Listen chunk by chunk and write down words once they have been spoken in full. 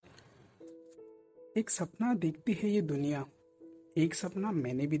एक सपना देखती है ये दुनिया। एक सपना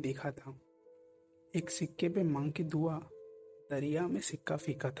मैंने भी देखा था। एक सिक्के पे मांग की दुआ, दरिया में सिक्का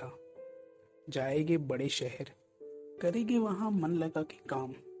फीका था। जाएंगे बड़े शहर, करेंगे वहां मन लगा के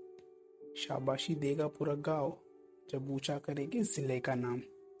काम। शाबाशी देगा पूरा गांव, जब ऊंचा करेंगे जिले का नाम।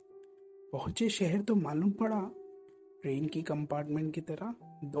 पहुंचे शहर तो मालूम पड़ा, ट्रेन की कंपार्टमेंट की तरह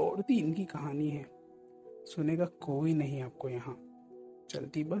दौड़ती इनकी कहानी है। सुनेगा कोई नहीं आपको यहाँ,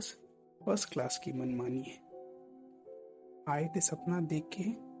 चलती बस फर्स्ट क्लास की मनमानी है। आए थे सपना देख के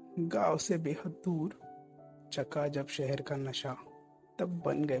गांव से बेहद दूर, चका जब शहर का नशा, तब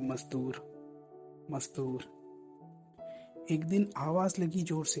बन गए मजदूर। मजदूर। एक दिन आवाज लगी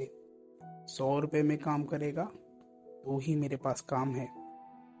जोर से, 100 रुपए में काम करेगा तो ही मेरे पास काम है।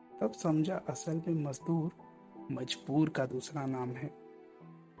 तब समझा असल में मजदूर मजबूर का दूसरा नाम है।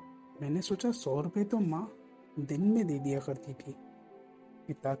 मैंने सोचा 100 रुपए तो माँ दिन में दे दिया करती थी।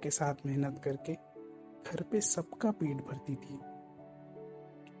 पिता के साथ मेहनत करके घर पे सबका पेट भरती थी।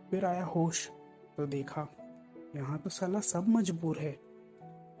 फिर आया होश तो देखा, यहाँ तो साला सब मजबूर है।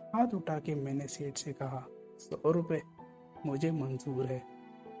 हाथ उठा के मैंने सेठ से कहा, 100 रुपए मुझे मंजूर है।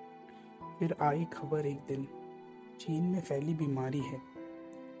 फिर आई खबर एक दिन, चीन में फैली बीमारी है।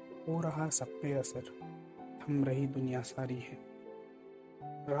 हो रहा सब पे असर, थम रही दुनिया सारी है।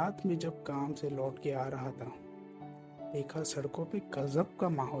 रात में जब काम से लौट के आ रहा था, देखा सड़कों पे गजब का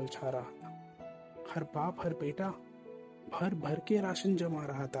माहौल छा रहा था। हर बाप हर बेटा भर भर के राशन जमा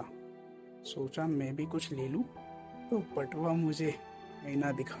रहा था। सोचा मैं भी कुछ ले लूं, तो बटुआ मुझे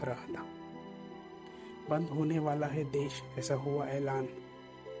आईना दिखा रहा था। बंद होने वाला है देश, ऐसा हुआ ऐलान।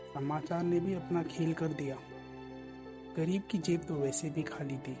 समाचार ने भी अपना खेल कर दिया। गरीब की जेब तो वैसे भी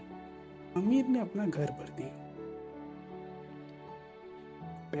खाली थी, अमीर ने अपना घर भर दिया।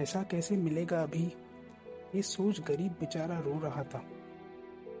 पैसा कैसे मिलेगा अभी, ये सोच गरीब बेचारा रो रहा था।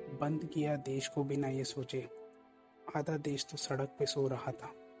 बंद किया देश को बिना ये सोचे, आधा देश तो सड़क पे सो रहा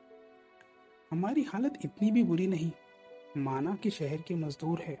था। हमारी हालत इतनी भी बुरी नहीं, माना कि शहर के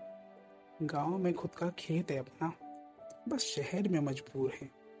मजदूर है। गांव में खुद का खेत है अपना, बस शहर में मजबूर है।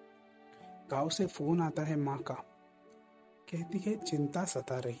 गांव से फोन आता है माँ का, कहती है चिंता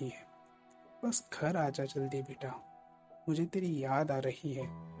सता रही है, बस घर आजा जल्दी बेटा, मुझे तेरी याद आ रही है।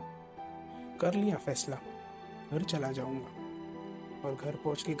 कर लिया फैसला, घर चला जाऊंगा और घर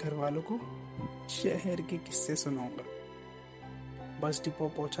पहुंच के घर वालों को शहर के किस्से सुनाऊंगा। बस डिपो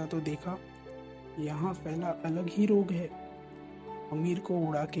पहुंचा तो देखा, यहाँ फैला अलग ही रोग है। अमीर को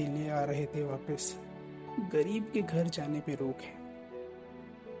उड़ा के ले आ रहे थे वापस, गरीब के घर जाने पे रोक है।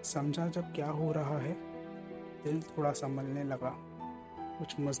 समझा जब क्या हो रहा है, दिल थोड़ा संभलने लगा।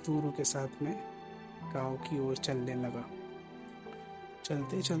 कुछ मजदूरों के साथ में गांव की ओर चलने लगा।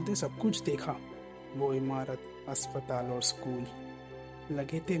 चलते चलते सब कुछ देखा, वो इमारत, अस्पताल और स्कूल।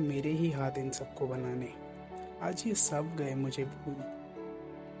 लगे थे मेरे ही हाथ इन सबको बनाने। आज ये सब गए मुझे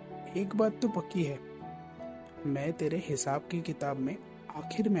भूल। एक बात तो पक्की है, मैं तेरे हिसाब की किताब में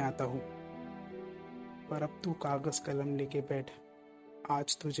आखिर में आता हूँ। पर अब तू कागज कलम लेके बैठ,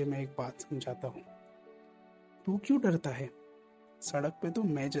 आज तुझे मैं एक बात समझाता हूँ। तू क्यों डरता है, सड़क पे तो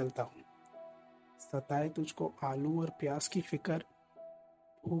मैं जलता हूँ। सताए तुझको आलू और प्याज की फिक्र,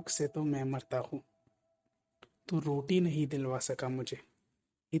 भूख से तो मैं मरता हूँ। तू रोटी नहीं दिलवा सका मुझे,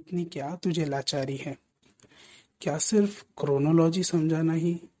 इतनी क्या तुझे लाचारी है। क्या सिर्फ क्रोनोलॉजी समझाना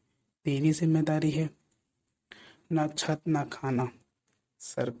ही तेरी जिम्मेदारी है। ना छत ना खाना,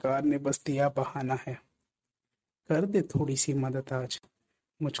 सरकार ने बस दिया बहाना है। कर दे थोड़ी सी मदद आज,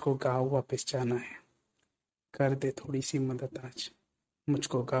 मुझको गाँव वापस जाना है। कर दे थोड़ी सी मदद आज,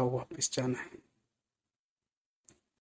 मुझको गाँव वापस जाना है।